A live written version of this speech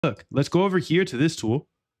Look, let's go over here to this tool.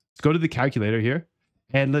 Let's go to the calculator here.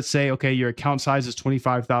 And let's say, okay, your account size is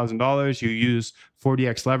 $25,000. You use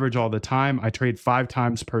 40x leverage all the time. I trade 5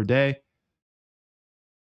 times per day.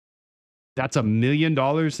 That's $1 million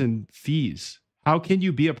in fees. How can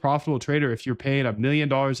you be a profitable trader if you're paying $1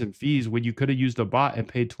 million in fees when you could have used a bot and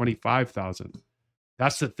paid 25,000?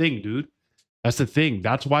 That's the thing, dude. That's the thing.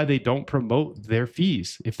 That's why they don't promote their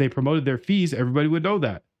fees. If they promoted their fees, everybody would know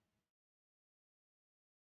that.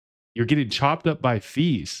 You're getting chopped up by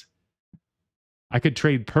fees. I could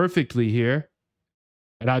trade perfectly here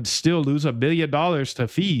and I'd still lose $1 million to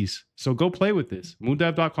fees. So go play with this.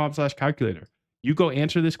 moondev.com/calculator. You go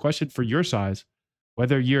answer this question for your size,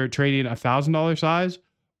 whether you're trading $1,000 size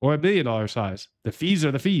or $1 million size. The fees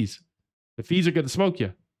are the fees. The fees are going to smoke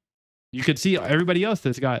you. You can see everybody else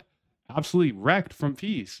that's got absolutely wrecked from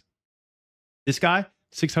fees. This guy,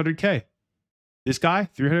 600K. This guy,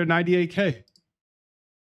 398K.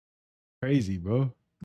 Crazy, bro.